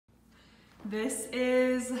This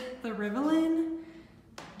is the Riverlin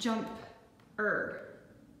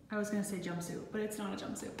I was gonna say jumpsuit, but it's not a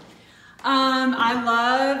jumpsuit. I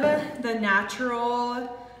love the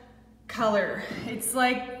natural color. It's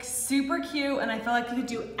like super cute, and I feel like you could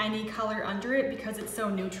do any color under it because it's so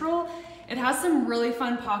neutral. It has some really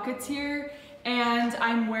fun pockets here, and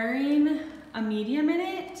I'm wearing a medium in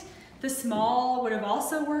it. The small would have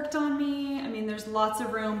also worked on me. I mean, there's lots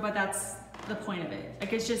of room, but that's the point of it.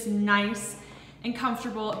 Like, it's just nice and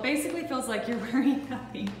comfortable. It basically feels like you're wearing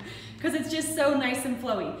nothing because it's just so nice and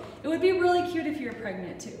flowy. It would be really cute if you're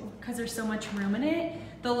pregnant too, because there's so much room in it.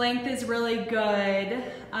 The length is really good.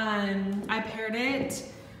 I paired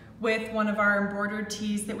it with one of our embroidered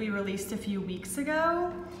tees that we released a few weeks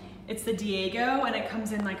ago. It's the Diego, and it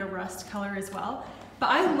comes in like a rust color as well. But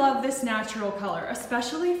I love this natural color,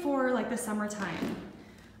 especially for like the summertime,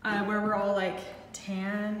 where we're all like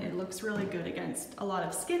tan. It looks really good against a lot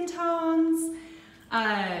of skin tones.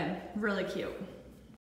 Really cute.